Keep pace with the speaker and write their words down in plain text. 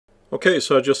Okay,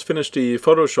 so I just finished the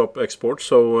Photoshop export,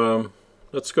 so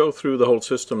let's go through the whole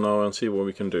system now and see what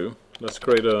we can do. Let's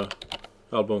create a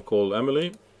album called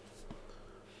Emily,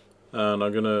 and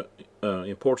I'm gonna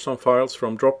import some files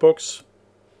from Dropbox.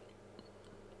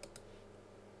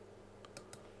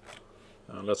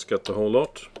 Let's get the whole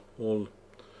lot, all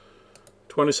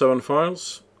 27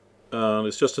 files, and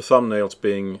it's just the thumbnails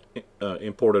being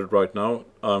imported right now.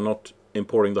 I'm not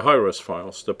importing the high-res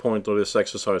files. The point of this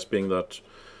exercise being that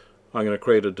I'm going to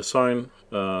create a design,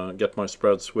 get my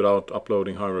spreads without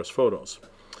uploading high-res photos.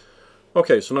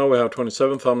 Okay, so now we have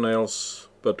 27 thumbnails,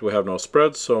 but we have no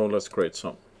spreads, so let's create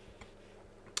some.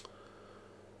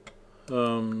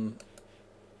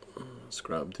 Let's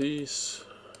grab these.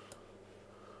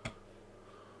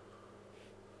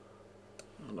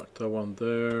 I like that one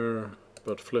there,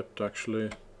 but flipped actually.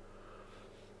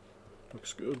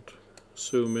 Looks good.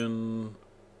 Zoom in.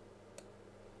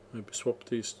 Maybe swap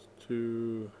these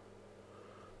two.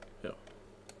 Yeah.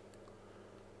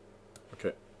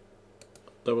 Okay.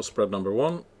 That was spread number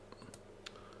 1.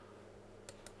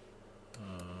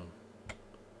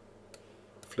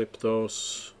 Flip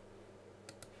those.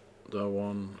 That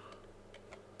one.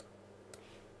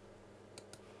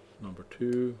 Number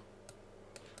 2.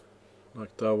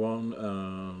 Like that one,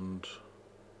 and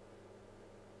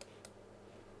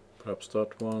perhaps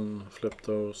that one. Flip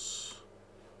those.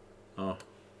 Ah,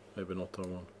 maybe not that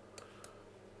one.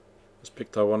 Let's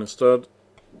pick that one instead.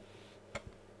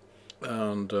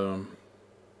 And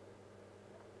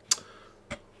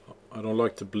I don't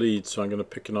like the bleed, so I'm going to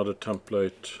pick another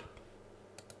template.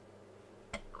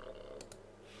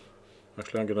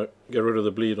 Actually, I'm going to get rid of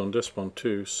the bleed on this one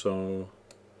too, so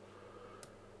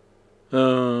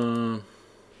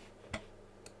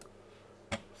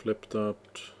flip that.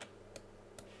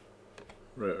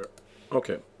 Rare.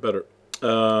 Okay, better.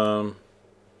 Okay,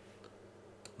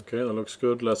 that looks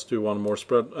good. Let's do one more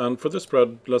spread, and for this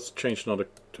spread let's change to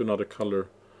another color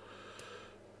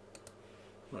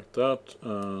like that,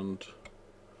 and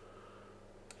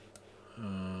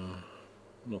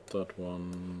not that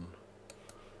one,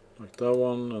 like that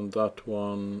one, and that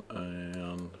one,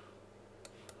 and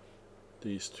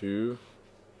these two.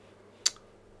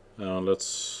 And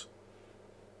let's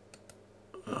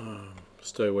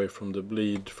stay away from the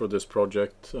bleed for this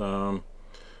project.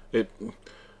 It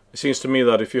seems to me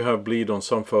that if you have bleed on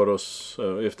some photos,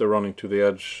 if they're running to the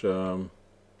edge,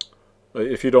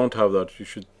 if you don't have that, you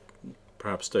should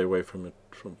perhaps stay away from it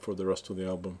for the rest of the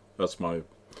album. That's my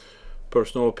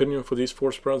personal opinion for these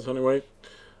 4 spreads anyway.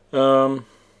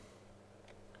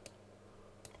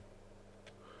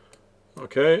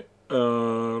 Okay,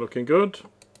 looking good.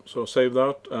 So save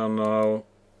that, and now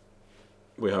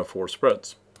we have 4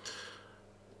 spreads.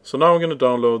 So now I'm going to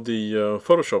download the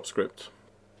Photoshop script,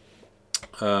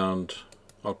 and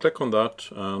I'll click on that,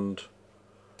 and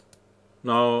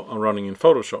now I'm running in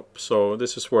Photoshop. So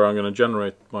this is where I'm going to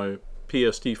generate my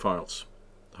PSD files,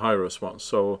 the high-res ones.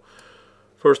 So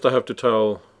first I have to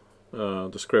tell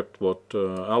the script what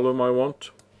album I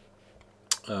want,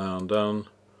 and then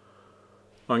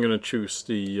I'm going to choose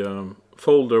the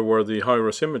folder where the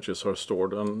high-res images are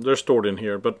stored, and they're stored in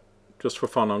here, but just for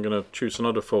fun I'm going to choose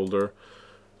another folder,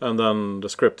 and then the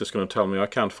script is going to tell me I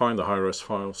can't find the high-res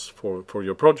files for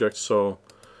your project, so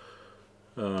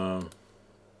they're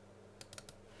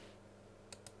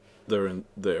in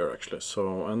there actually.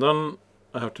 So, and then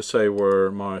I have to say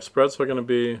where my spreads are going to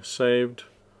be saved.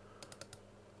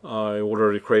 I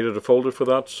already created a folder for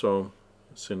that, so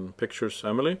it's in Pictures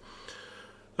Emily.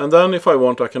 And then if I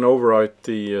want, I can overwrite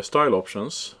the style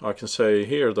options. I can say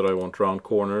here that I want round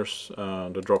corners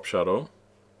and a drop shadow.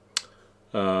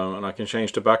 And I can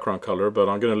change the background color, but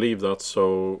I'm going to leave that,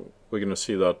 so we're going to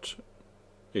see that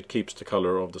it keeps the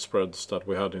color of the spreads that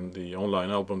we had in the online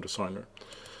album designer.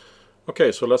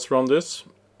 Okay, so let's run this.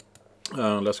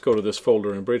 Let's go to this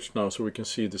folder in Bridge now, so we can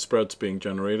see the spreads being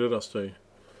generated as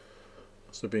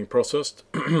they're being processed.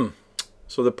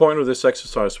 So the point of this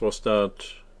exercise was that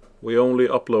we only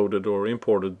uploaded or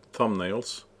imported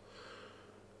thumbnails,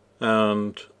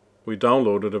 and we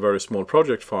downloaded a very small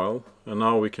project file, and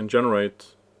now we can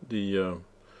generate the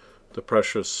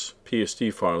precious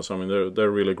PSD files. I mean,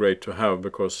 they're really great to have,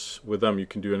 because with them you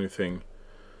can do anything,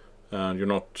 and you're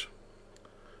not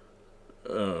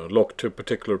locked to a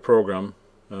particular program.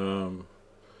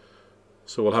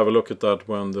 So we'll have a look at that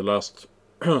when the last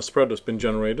spread has been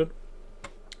generated.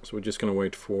 So we're just going to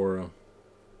wait for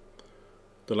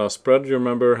the last spread. You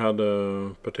remember had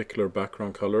a particular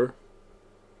background color.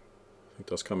 I think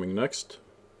that's coming next.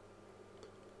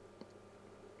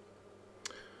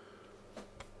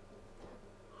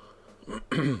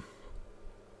 And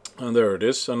there it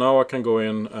is. And now I can go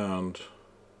in and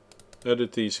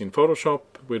edit these in Photoshop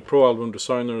with Pro Album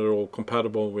Designer. They're all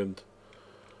compatible with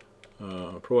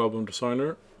Pro Album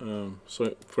Designer.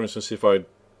 So for instance, if I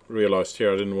realized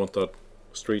here I didn't want that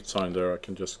street sign there, I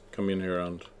can just come in here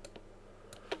and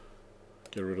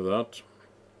get rid of that,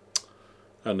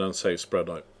 and then save spread.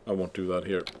 I won't do that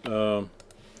here.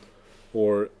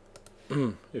 Or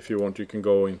if you want, you can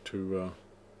go into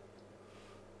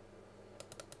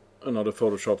another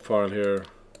Photoshop file here.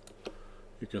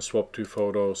 You can swap two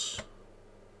photos,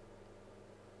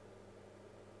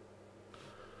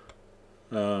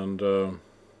 and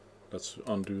let's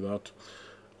undo that.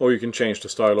 Or you can change the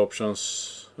style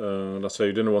options. Let's say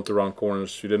you didn't want the round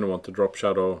corners, you didn't want the drop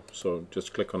shadow, so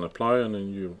just click on apply and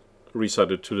then you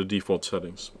reset it to the default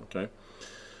settings. Okay.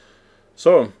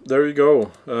 So there you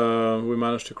go. We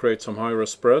managed to create some high-res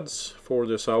spreads for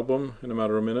this album in a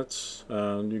matter of minutes,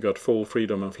 and you got full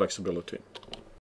freedom and flexibility.